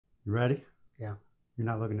You ready? Yeah. You're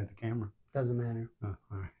not looking at the camera. Doesn't matter. Oh,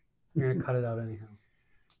 all right. You're going to cut it out anyhow.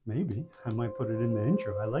 Maybe. I might put it in the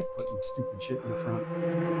intro. I like putting stupid shit in the front.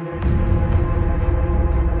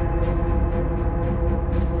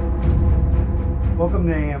 Welcome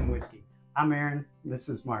to AM Whiskey. I'm Aaron. This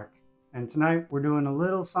is Mark. And tonight we're doing a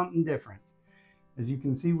little something different. As you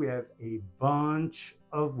can see, we have a bunch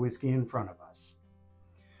of whiskey in front of us.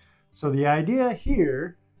 So the idea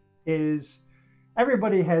here is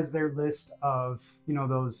everybody has their list of,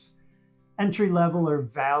 those entry level or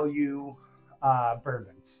value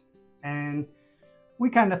bourbons. And we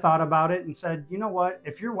kind of thought about it and said, you know what,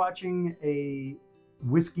 if you're watching a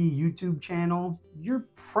whiskey YouTube channel, you're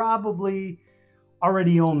probably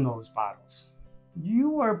already own those bottles.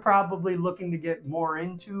 You are probably looking to get more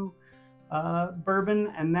into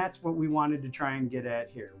bourbon, and that's what we wanted to try and get at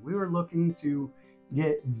here. We were looking to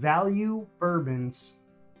get value bourbons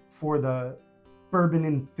for the bourbon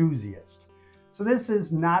enthusiast. So this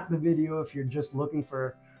is not the video if you're just looking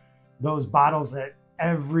for those bottles that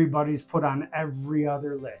everybody's put on every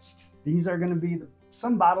other list. These are going to be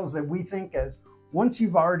some bottles that we think as once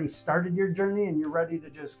you've already started your journey and you're ready to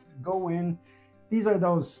just go in, these are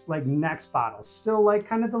those like next bottles. Still like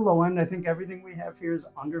kind of the low end. I think everything we have here is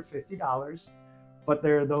under $50, but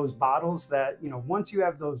they're those bottles that, once you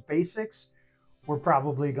have those basics, we're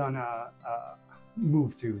probably gonna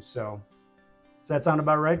move to. So does that sound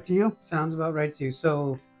about right to you? Sounds about right to you.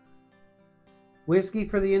 So, whiskey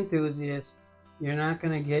for the enthusiast. You're not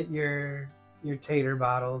going to get your tater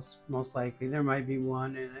bottles, most likely. There might be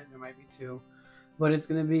one in it, there might be two. But it's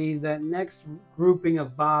going to be that next grouping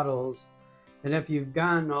of bottles that if you've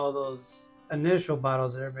gotten all those initial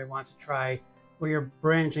bottles that everybody wants to try, where you're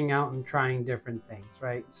branching out and trying different things,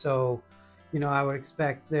 right? So, I would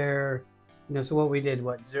expect there, so what we did,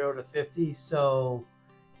 0 to 50? So,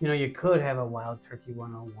 you could have a Wild Turkey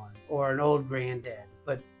 101 or an Old Granddad,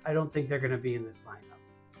 but I don't think they're going to be in this lineup.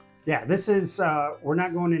 Yeah, this is, we're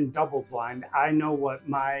not going in double blind. I know what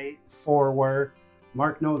my 4 were.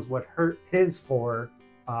 Mark knows what his 4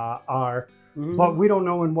 are, but we don't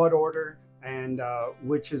know in what order and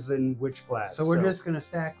which is in which glass. So we're just going to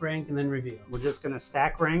stack rank and then reveal. We're just going to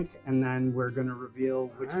stack rank and then we're going to reveal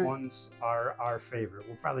which ones are our favorite.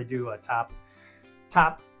 We'll probably do a top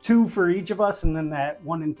 2 for each of us, and then that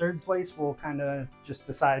 1 in 3rd place, we'll kind of just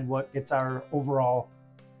decide what gets our overall.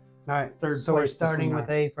 All right, 3rd so place. We're starting with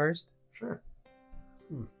A first? Sure.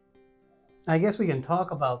 I guess we can talk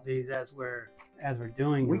about these as we're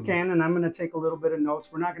doing We them. can, and I'm going to take a little bit of notes.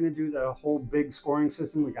 We're not going to do the whole big scoring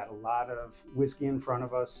system. We got a lot of whiskey in front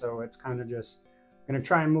of us, so it's kind of just going to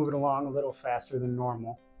try and move it along a little faster than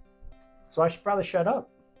normal. So I should probably shut up.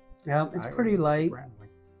 Yeah, it's pretty light.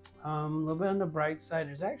 A little bit on the bright side.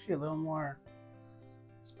 There's actually a little more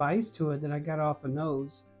spice to it that I got off the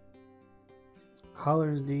nose.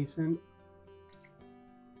 Color's decent.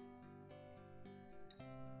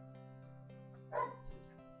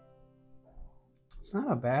 It's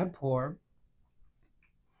not a bad pour.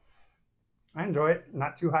 I enjoy it.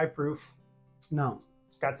 Not too high proof. No.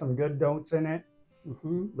 It's got some good notes in it. A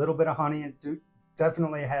little bit of honey. It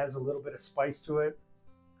definitely has a little bit of spice to it.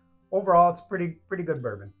 Overall, it's pretty good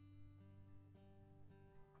bourbon.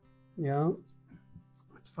 Yeah.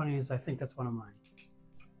 What's funny is I think that's one of mine.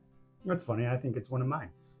 What's funny, I think it's one of mine.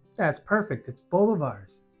 That's perfect. It's both of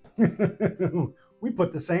ours. We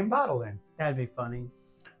put the same bottle in. That'd be funny.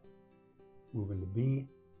 Moving to B.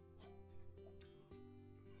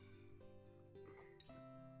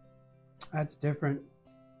 That's different.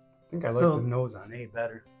 I think I like the nose on A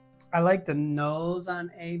better. I like the nose on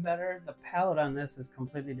A better. The palate on this is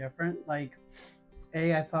completely different. Like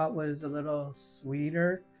A, I thought was a little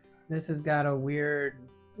sweeter. This has got a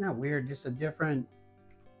not weird, just a different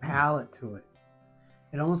palate to it.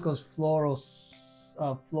 It almost goes floral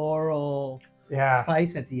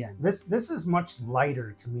spice at the end. This is much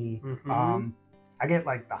lighter to me. I get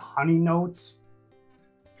like the honey notes,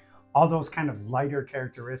 all those kind of lighter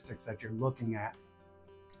characteristics that you're looking at.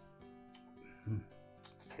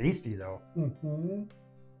 It's tasty though.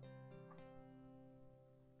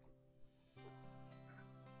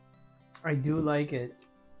 I do like it.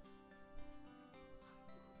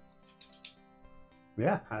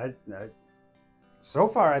 Yeah, so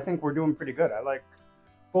far I think we're doing pretty good. I like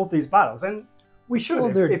both these bottles, and we should. Well,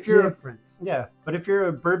 they're different. Yeah, but if you're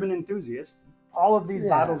a bourbon enthusiast, all of these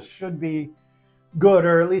bottles should be good,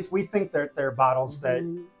 or at least we think they're bottles that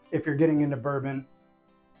if you're getting into bourbon,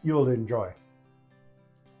 you'll enjoy.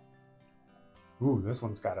 Ooh, this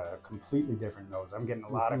one's got a completely different nose. I'm getting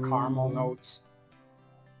a lot of caramel notes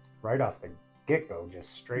right off the get-go,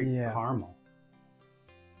 just straight caramel.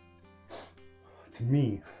 To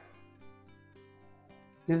me,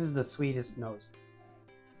 This is the sweetest nose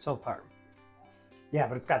so far. Yeah,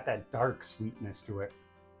 but it's got that dark sweetness to it.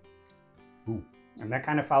 Ooh, and that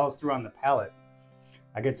kind of follows through on the palate.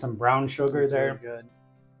 I get some brown sugar It's there. really good.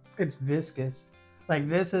 It's viscous. Like,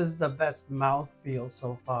 this is the best mouthfeel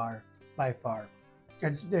so far, by far.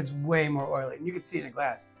 It's way more oily. And you can see it in a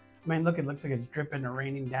glass. I mean, look, it looks like it's dripping or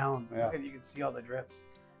raining down. Yeah. Look, you can see all the drips.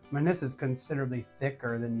 I mean, this is considerably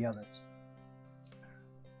thicker than the others.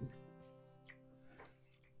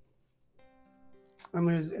 I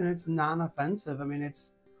mean, and it's non-offensive. I mean,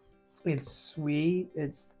 it's sweet,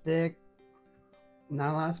 it's thick,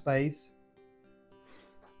 not a lot of spice.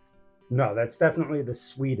 No, that's definitely the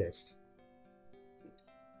sweetest.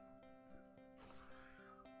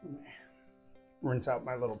 Rinse out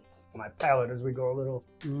my palate as we go a little.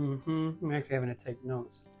 I'm actually having to take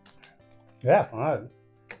notes. Yeah, well,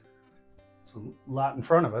 it's a lot in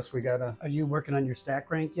front of us. We gotta. Are you working on your stack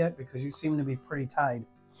rank yet? Because you seem to be pretty tied.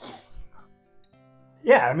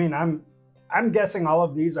 Yeah, I mean, I'm guessing all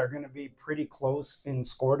of these are going to be pretty close in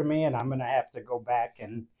score to me, and I'm going to have to go back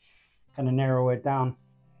and kind of narrow it down.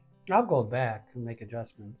 I'll go back and make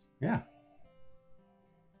adjustments. Yeah.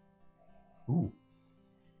 Ooh.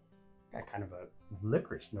 Got kind of a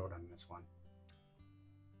licorice note on this one.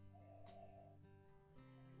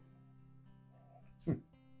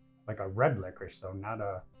 Like a red licorice, though, not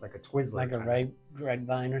like a Twizzler. Like a red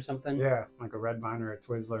vine or something? Yeah, like a red vine or a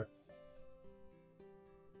Twizzler.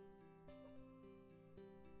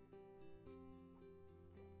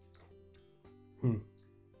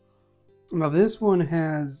 Now, this one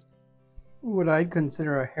has what I'd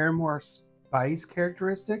consider a hair more spice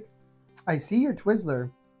characteristic. I see your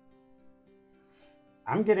Twizzler.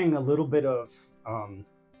 I'm getting a little bit of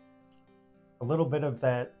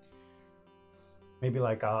that, maybe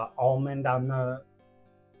like a almond on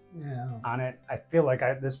it. I feel like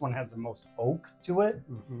this one has the most oak to it.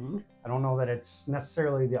 I don't know that it's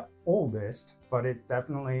necessarily the oldest, but it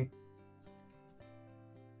definitely.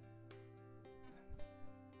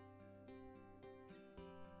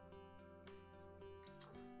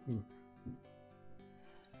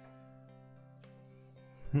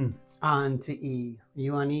 On to E. Are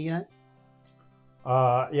you on E yet?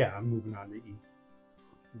 Yeah, I'm moving on to E.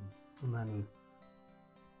 I'm on E.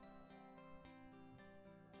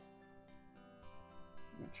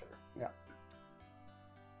 Sure. Yeah.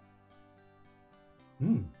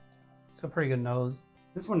 It's a pretty good nose.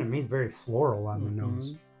 This one to me is very floral on the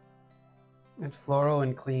nose. It's floral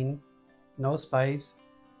and clean. No spice.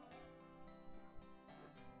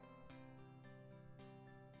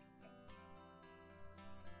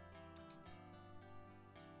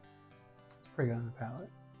 Pretty good on the palate.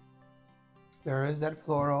 There is that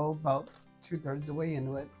floral about 2/3 the way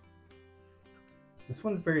into it. This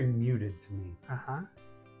one's very muted to me.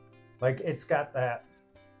 Like, it's got that.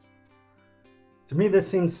 To me, this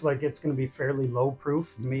seems like it's going to be fairly low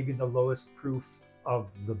proof, maybe the lowest proof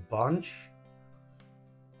of the bunch.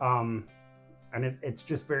 And it's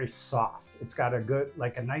just very soft. It's got a good,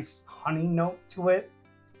 like a nice honey note to it,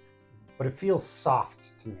 but it feels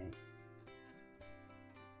soft to me.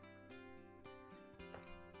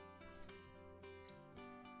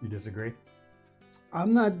 You disagree?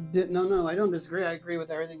 I'm not. No, I don't disagree. I agree with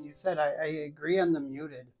everything you said. I agree on the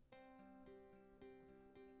muted.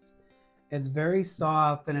 It's very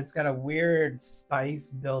soft and it's got a weird spice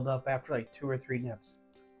buildup after like 2 or 3 nips.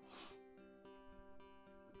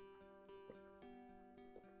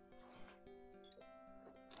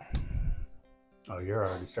 Oh, you're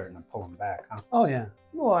already starting to pull them back, huh? Oh, yeah.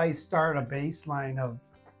 Well, I start a baseline of,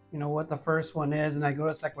 you know, what the first one is, and I go to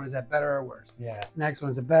the second one. Is that better or worse? Yeah. Next one,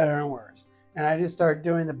 is it better and worse? And I just start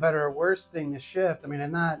doing the better or worse thing to shift. I mean,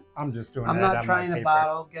 I'm not trying to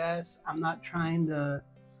bottle guess. I'm not trying to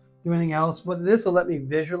do anything else. But this will let me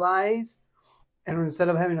visualize. And instead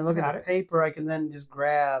of having to look at the paper, I can then just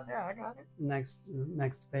grab I got it. Next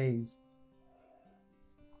phase.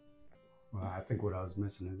 Well, I think what I was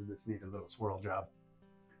missing is this need a little swirl job.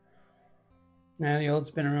 Yeah, the old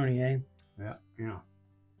spinneroonie, eh? Yeah, you know.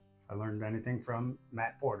 If I learned anything from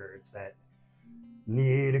Matt Porter, it's that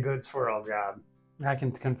need a good swirl job. I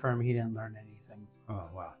can confirm he didn't learn anything. Oh,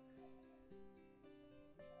 wow.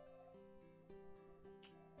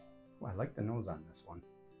 Oh, I like the nose on this one.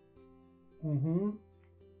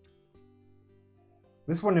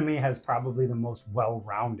 This one to me has probably the most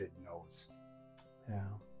well-rounded nose. Yeah.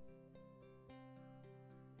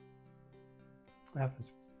 That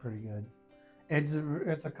was pretty good. It's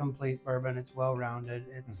a complete bourbon. It's well-rounded.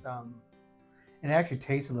 It's it actually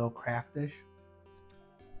tastes a little craftish.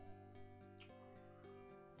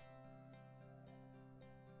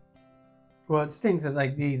 Well, it stinks that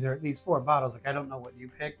like these 4 bottles. Like I don't know what you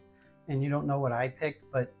picked, and you don't know what I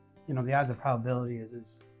picked, but you know the odds of probability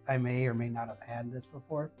is I may or may not have had this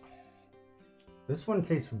before. This one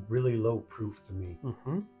tastes really low proof to me.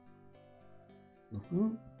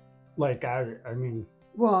 Like I mean.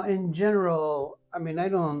 Well, in general, I mean I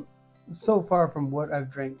don't. So far from what I've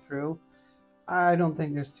drank through, I don't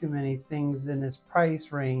think there's too many things in this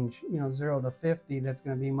price range. You know, 0 to 50. That's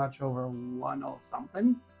going to be much over 10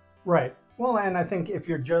 something. Right. Well, and I think if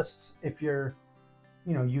you're,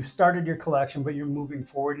 you know, you've started your collection, but you're moving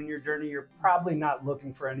forward in your journey, you're probably not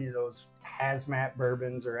looking for any of those hazmat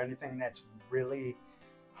bourbons or anything that's really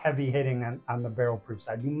heavy hitting on the barrel proof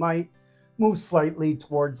side. You might move slightly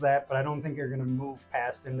towards that, but I don't think you're going to move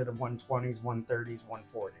past into the 120s, 130s,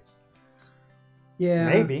 140s. Yeah.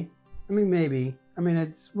 Maybe. I mean, maybe. I mean,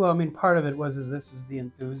 it's, well, I mean, part of it was this is the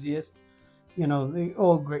enthusiast. You know, the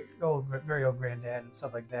very old granddad and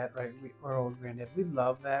stuff like that, right? Or old granddad. We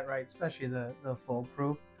love that, right? Especially the full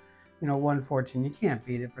proof. You know, 114, you can't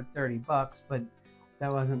beat it for $30, but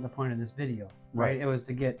that wasn't the point of this video, right? It was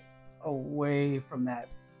to get away from that.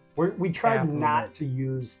 We tried not to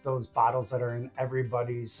use those bottles that are in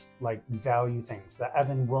everybody's like value things. The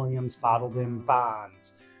Evan Williams bottled in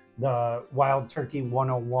bonds, the Wild Turkey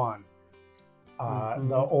 101,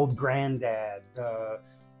 the Old Granddad, the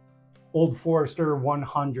Old Forester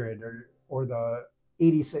 100, or the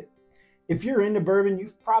 86. If you're into bourbon,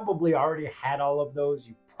 you've probably already had all of those.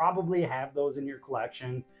 You probably have those in your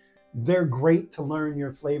collection. They're great to learn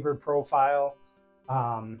your flavor profile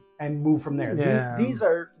and move from there. Yeah. These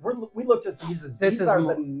are, we looked at these as these are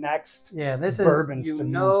the next bourbons to move to. You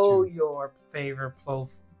know your flavor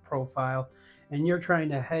profile, and you're trying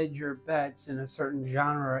to hedge your bets in a certain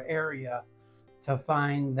genre or area to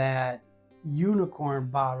find that unicorn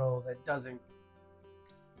bottle that doesn't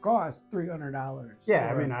cost $300.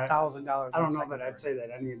 Yeah, I mean, $1,000. I don't know that I'd say that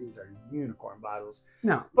any of these are unicorn bottles.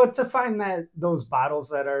 No, but to find that those bottles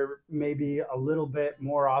that are maybe a little bit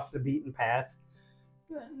more off the beaten path,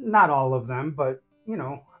 not all of them, but you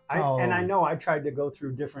know, I know I tried to go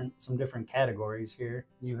through some different categories here.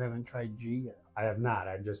 You haven't tried G yet. I have not.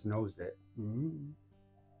 I just nosed it.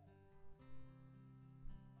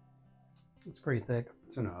 It's pretty thick.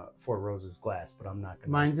 It's in a Four Roses glass, but I'm not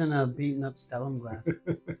gonna. Mine's in a beaten up Stellum glass.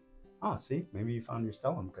 Oh, see, maybe you found your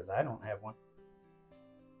Stellum because I don't have one.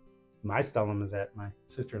 My Stellum is at my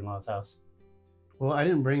sister-in-law's house. Well, I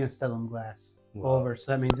didn't bring a Stellum glass over,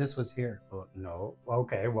 so that means this was here. Well, no,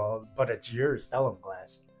 okay, well, but it's your Stellum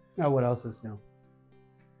glass. Oh, what else is new?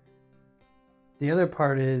 The other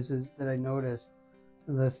part is that I noticed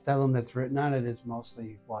the Stellum that's written on it is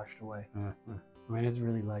mostly washed away. I mean, it's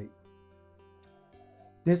really light.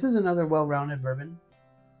 This is another well-rounded bourbon.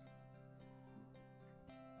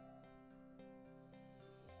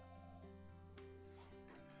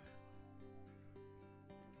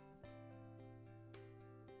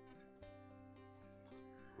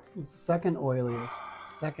 Second oiliest,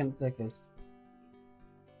 second thickest.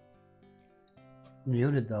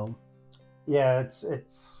 Muted though. Yeah, it's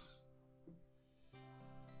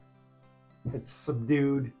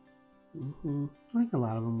subdued. Like a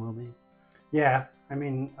lot of them will be. Yeah, I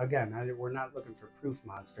mean, again, we're not looking for proof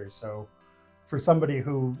monsters. So for somebody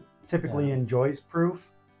who typically enjoys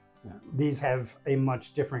proof, these have a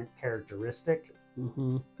much different characteristic.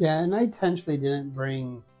 Yeah, and I intentionally didn't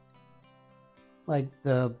bring like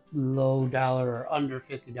the low dollar or under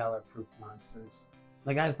 $50 proof monsters.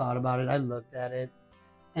 Like I thought about it, I looked at it,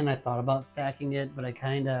 and I thought about stacking it, but I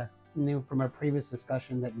kind of knew from our previous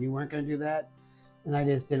discussion that you weren't going to do that, and I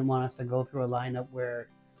just didn't want us to go through a lineup where,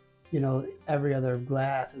 you know, every other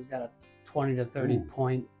glass has got a 20 to 30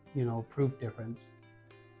 point, you know, proof difference.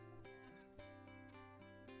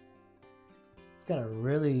 It's got a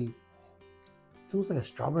really, it's almost like a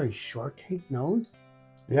strawberry shortcake nose.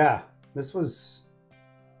 Yeah, this was,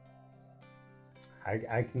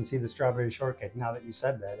 I can see the strawberry shortcake now that you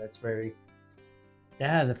said that. That's very...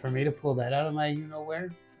 Yeah, for me to pull that out of my you-know-where.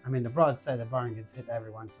 I mean, the broadside of the barn gets hit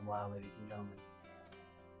every once in a while, ladies and gentlemen.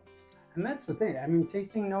 And that's the thing. I mean,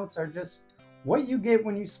 tasting notes are just what you get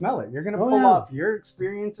when you smell it. You're going to pull off your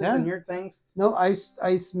experiences and your things. No, I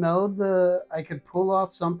smelled I could pull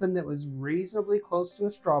off something that was reasonably close to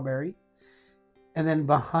a strawberry. And then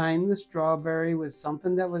behind the strawberry was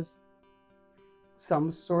something that was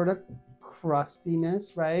some sort of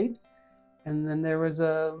crustiness, right? And then there was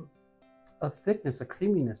a thickness, a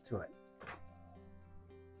creaminess to it.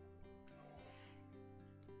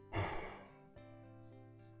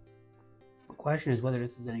 The question is whether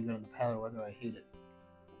this is any good on the palate or whether I hate it.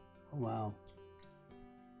 Oh, wow.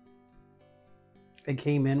 It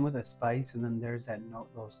came in with a spice, and then there's that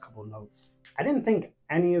note, those couple notes. I didn't think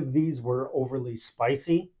any of these were overly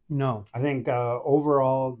spicy. No. I think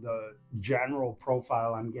overall the general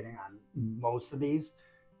profile I'm getting on most of these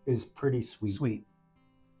is pretty sweet. Sweet.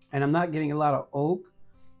 And I'm not getting a lot of oak,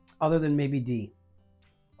 other than maybe D.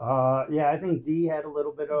 Yeah, I think D had a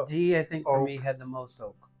little bit of D, I think, for oak. me, had the most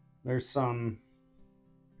oak. There's some.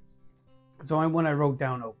 It's the only one I wrote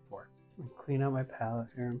down oak for. Clean out my palate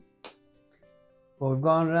here. Well, we've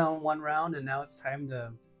gone down one round, and now it's time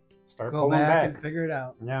to Start go pulling back and figure it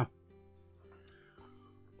out. Yeah.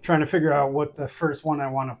 Trying to figure out what the first one I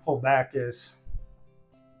want to pull back is.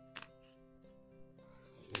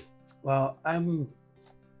 Well, I'm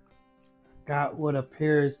got what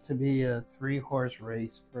appears to be a 3-horse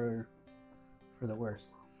race for the worst.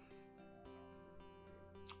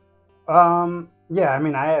 Yeah, I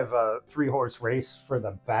mean, I have a 3-horse race for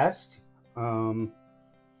the best, and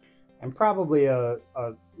probably a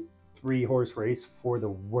 3-horse race for the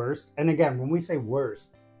worst. And again, when we say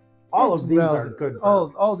worst, all of these are good.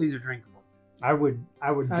 All these are drinkable. I would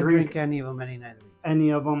I'd drink any of them any night of the week. Any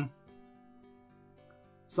of them.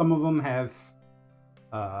 Some of them have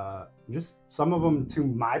just some of them to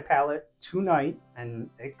my palate tonight, and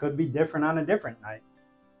it could be different on a different night.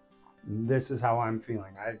 This is how I'm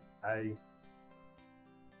feeling.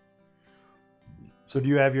 So do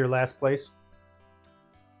you have your last place?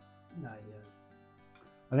 Not yet.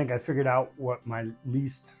 I think I figured out what my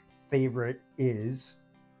least favorite is.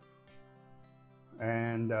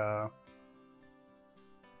 And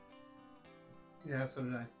yeah, so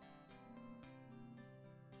did I.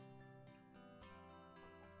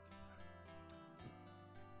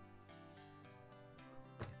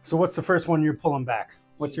 So what's the first one you're pulling back?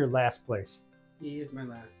 What's your last place? E is my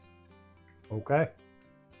last. Okay.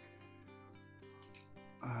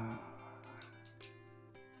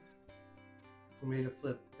 For me to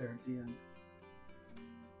flip there at the end.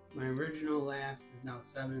 My original last is now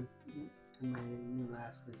 7th, and my new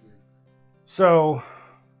last is in. So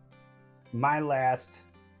my last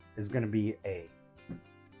is going to be A.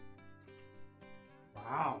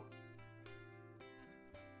 Wow.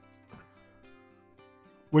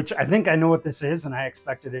 Which I think I know what this is, and I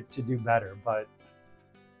expected it to do better, but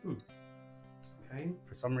okay.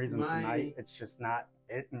 For some reason tonight, it's just not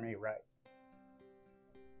hitting me right.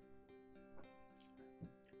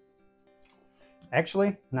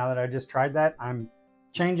 Actually, now that I just tried that, I'm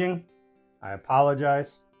changing. I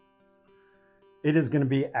apologize. It is going to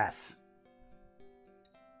be F.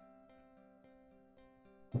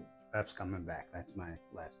 F's coming back. That's my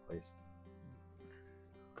last place.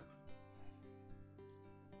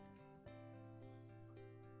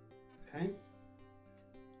 Okay.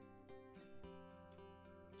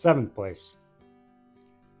 7th place.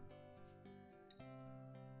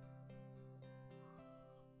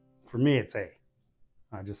 For me, it's A.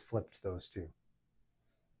 I just flipped those two.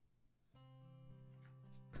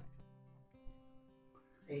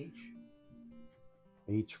 H.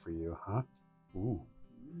 H for you, huh? Ooh,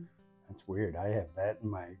 that's weird. I have that in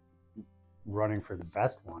my running for the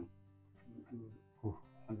best one. Ooh,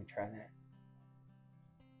 let me try that.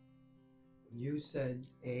 You said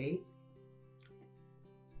A?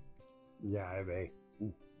 Yeah, I have A.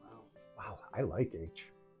 Ooh. Wow, I like H.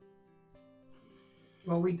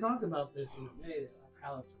 Well, we talked about this in May that our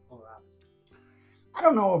palates are polar opposite. I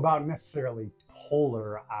don't know about necessarily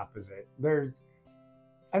polar opposite.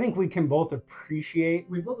 I think we can both appreciate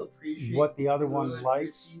what the other one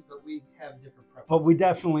likes, whiskeys, but we have different preferences. but we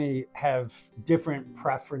definitely have different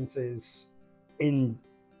preferences in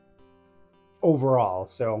overall.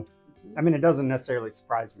 So, I mean, it doesn't necessarily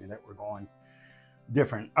surprise me that we're going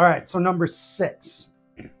different. All right, so number 6.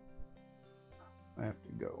 I have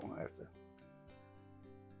to go.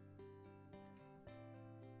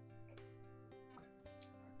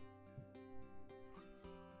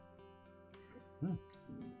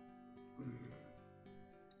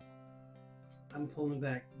 I'm pulling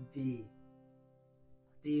back D.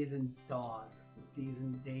 D is in dog. D is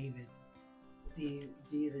in David. D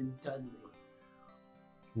is in Dudley.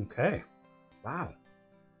 Okay. Wow.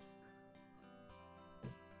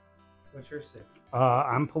 What's your 6th?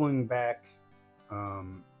 I'm pulling back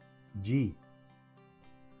G.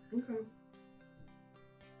 Okay.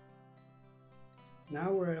 Now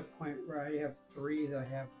we're at a point where I have 3 that I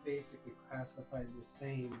have basically classified the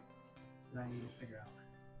same that I need to figure out.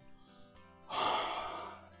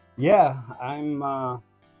 Yeah, I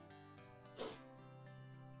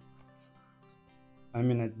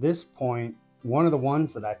mean, at this point, one of the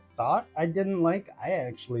ones that I thought I didn't like, I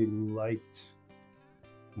actually liked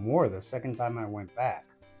more the second time I went back.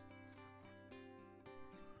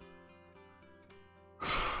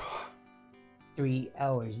 3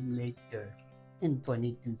 hours later and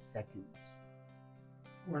 22 seconds.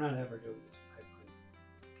 We're not ever doing this with high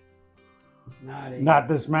proof. Not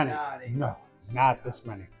this many. Not No, not this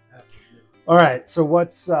many. Absolutely. All right, so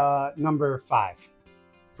what's number 5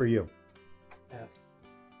 for you? F.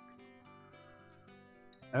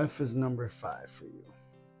 F is number 5 for you.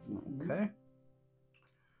 Okay.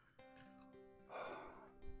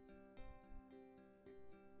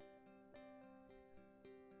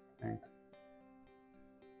 Thank you.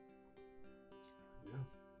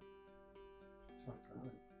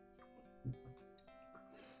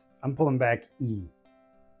 I'm pulling back E.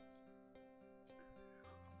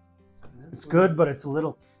 It's good, but it's a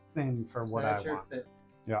little thin for what I want. Fit.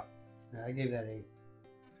 Yeah. Yeah. I gave that 8.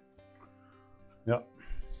 Yep.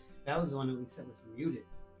 That was the one that we said was muted.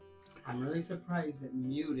 I'm really surprised that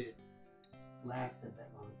muted lasted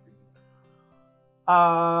that long for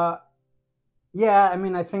you. Yeah, I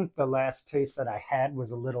mean, I think the last taste that I had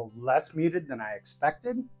was a little less muted than I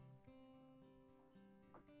expected.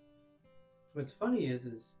 What's funny is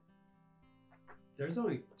there's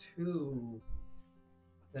only 2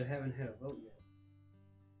 that haven't had a vote yet.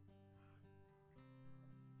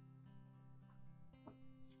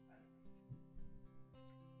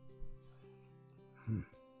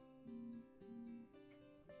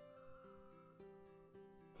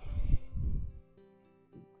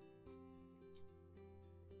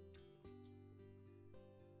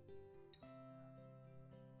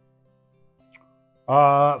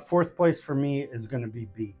 Fourth place for me is going to be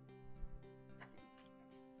B.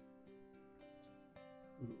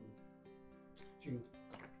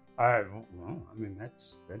 All right. Well, I mean,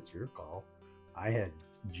 that's your call. I had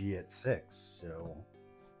G at 6, so.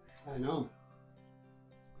 I know.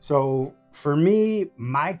 So for me,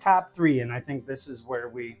 my top 3, and I think this is where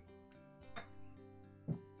we.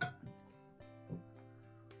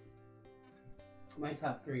 My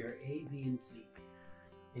top 3 are A, B, and C.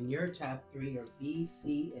 And your top 3 are B,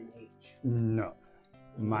 C, and H. No.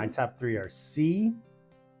 My top 3 are C,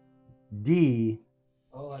 D,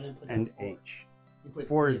 I didn't put and 4. H. You put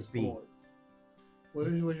 4 C is as B. 4.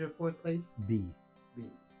 What was your 4th place? B. B.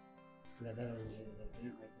 Yeah, that I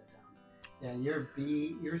didn't write that down. Yeah, you're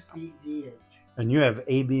B, you're C, D, H. And you have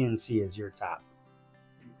A, B, and C as your top.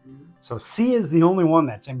 Mm-hmm. So C is the only one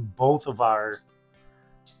that's in both of our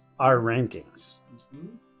rankings.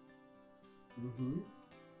 Mm-hmm. Mm-hmm.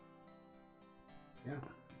 Yeah.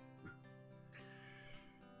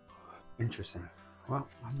 Interesting. Well,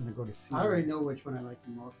 I'm going to go to C. I already know which one I like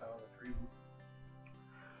the most out of the 3.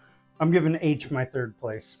 I'm giving H my 3rd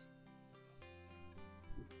place.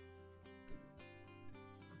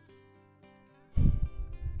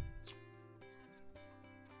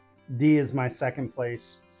 D is my 2nd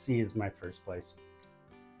place. C is my 1st place.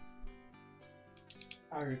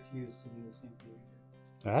 I refuse to do the same thing.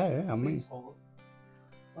 Yeah, I mean. Please hold.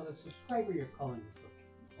 Well, the subscriber you're calling is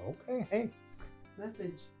looking. Okay, hey.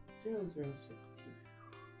 Message 0016.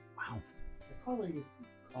 Wow. The caller you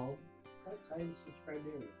called is outside the subscribed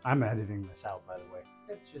area. I'm editing this out, by the way.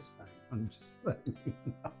 That's just fine. I'm just letting you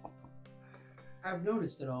know. I've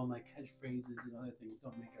noticed that all my catchphrases and other things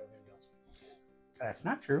don't make our videos. That's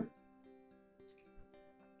not true.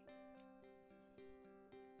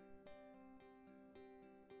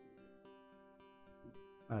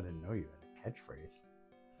 I didn't know you had a catchphrase.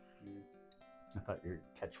 I thought your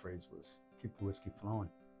catchphrase was keep the whiskey flowing.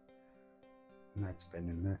 And that's been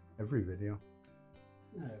in every video.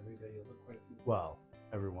 Not every video, but quite a few. Well,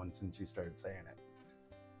 everyone since you started saying it.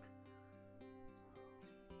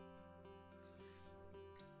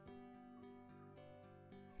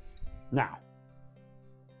 Now,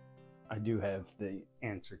 I do have the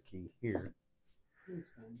answer key here. That's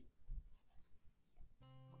fine.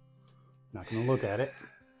 Not going to look at it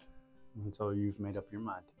until you've made up your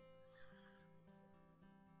mind.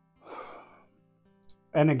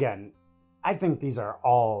 And again, I think these are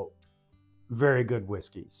all very good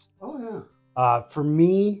whiskeys. Oh yeah. For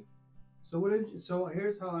me, so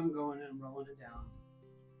here's how I'm going and rolling it down.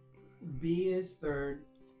 B is 3rd,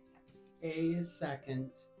 A is 2nd,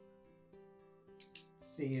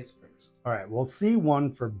 C is 1st. all right, we'll see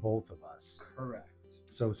one for both of us. Correct.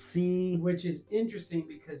 So C, Which is interesting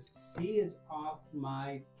because C is off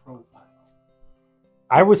my profile.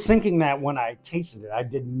 I was thinking that when I tasted it, I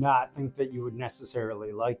did not think that you would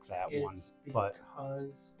necessarily like that one. It's But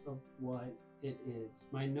because of what it is.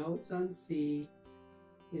 My notes on C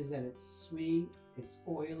is that it's sweet, it's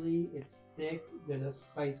oily, it's thick, there's a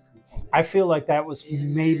spice component. I feel like that was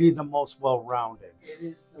maybe the most well-rounded. It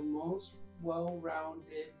is the most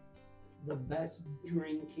well-rounded, the best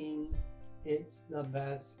drinking, it's the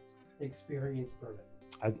best experience bourbon.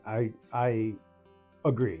 I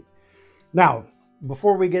Agreed. Now,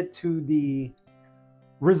 before we get to the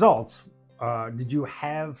results, did you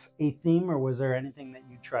have a theme, or was there anything that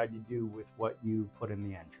you tried to do with what you put in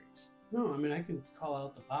the entries? No, I mean, I can call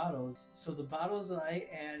out the bottles. So the bottles that I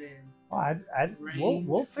added,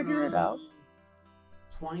 We'll figure it out.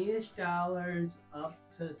 $20-ish up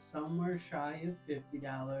to somewhere shy of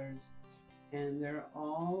 $50, and they're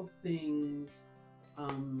all things that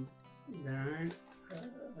aren't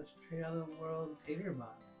a straight out of the world tater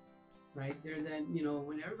bottle, right? They're that, you know,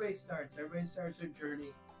 when everybody starts their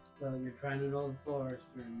journey. Well, you're trying an Old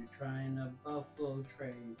Forester, you're trying a Buffalo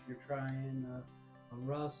Trace, you're trying a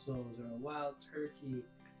Russell's or a Wild Turkey,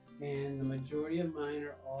 and the majority of mine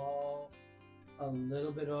are all a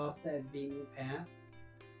little bit off that beaten path.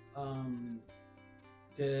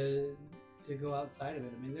 To go outside of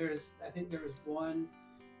it. I mean, I think there was one,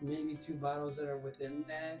 maybe two bottles that are within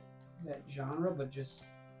that genre, but just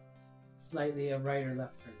slightly a right or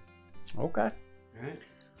left turn. Okay. All right.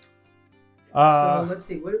 So let's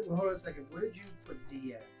see. Hold on a second. Where did you put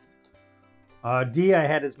D as? D I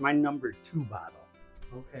had as my number 2 bottle.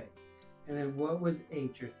 Okay. And then what was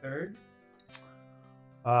H, your third?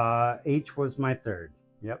 H was my 3rd.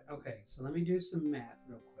 Yep. Okay, so let me do some math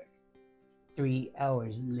real quick. 3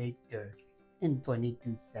 hours later and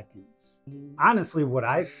 22 seconds. Honestly, what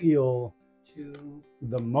I feel 2,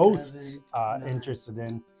 the most 7, 9. interested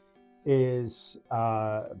in is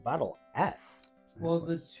bottle F. Well,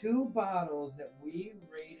 the 2 bottles that we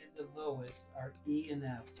rated the lowest are E and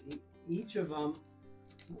F. Each of them,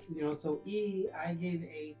 you know, so E, I gave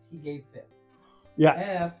 8th, he gave 5th. Yeah.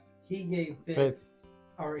 F, he gave 5th,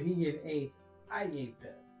 or he gave 8th, I gave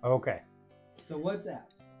 5th. Okay. So what's F?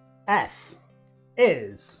 F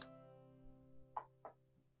is...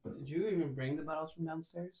 Did you even bring the bottles from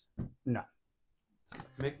downstairs? No.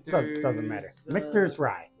 Michter's, doesn't matter. Michter's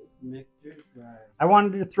rye. Michter's rye. I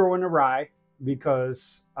wanted to throw in a rye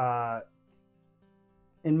because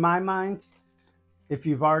in my mind, if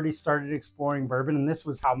you've already started exploring bourbon, and this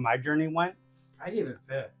was how my journey went, I gave it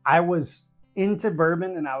 5th. I was into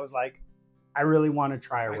bourbon and I was like, I really want to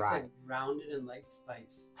try a rye. I said rounded and light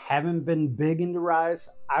spice. Haven't been big into ryes.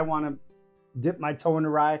 I want to dip my toe into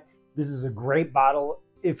rye. This is a great bottle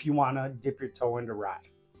if you want to dip your toe into rye.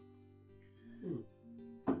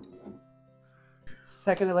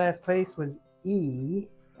 Second to last place was E.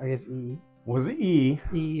 I guess E. Was E.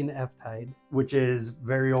 E and F tied. Which is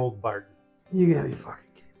very old Barton. You gotta be fucking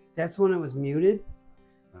kidding me. That's when it was muted?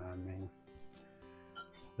 I mean,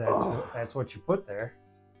 that's what you put there.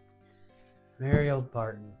 Very old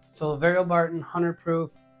Barton. So very old Barton, 100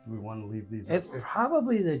 proof. We want to leave these. It's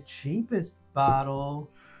probably the cheapest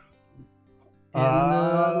bottle in the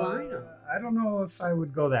lineup. I don't know if I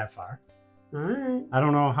would go that far. All right. I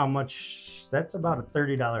don't know how much. That's about a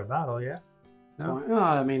 $30 bottle, yeah. No, well,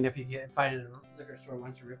 I mean, if you find it in a liquor store,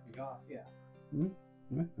 once you rip me off, yeah.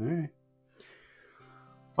 All right.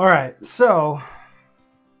 All right. So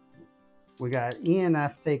we got E and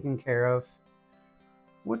F taken care of.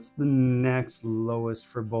 What's the next lowest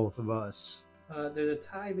for both of us? There's a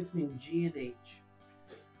tie between G and H.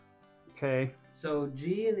 Okay. So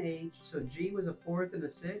G and H. So G was a 4th and a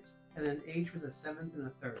 6th, and then H was a 7th and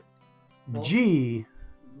a 3rd. Both. G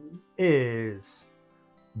is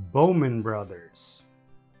Bowman Brothers.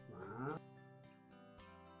 Wow.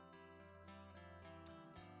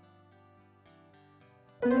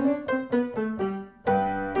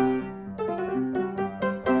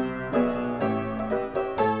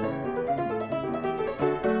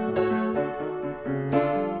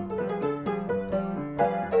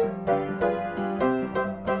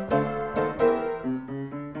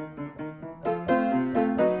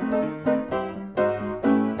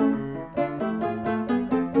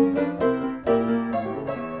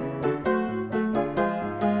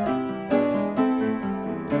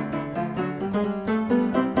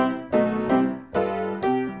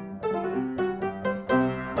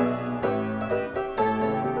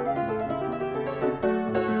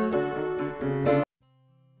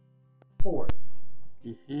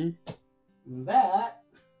 That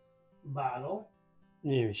bottle,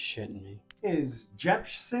 you're shitting me, is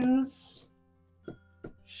Jepson's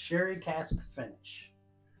Sherry Cask Finish.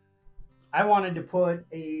 I wanted to put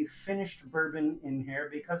a finished bourbon in here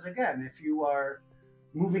because, again, if you are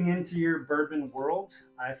moving into your bourbon world,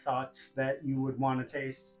 I thought that you would want to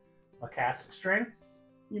taste a cask strength.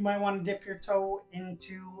 You might want to dip your toe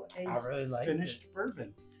into a finished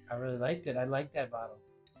bourbon. I really liked it. I like that bottle.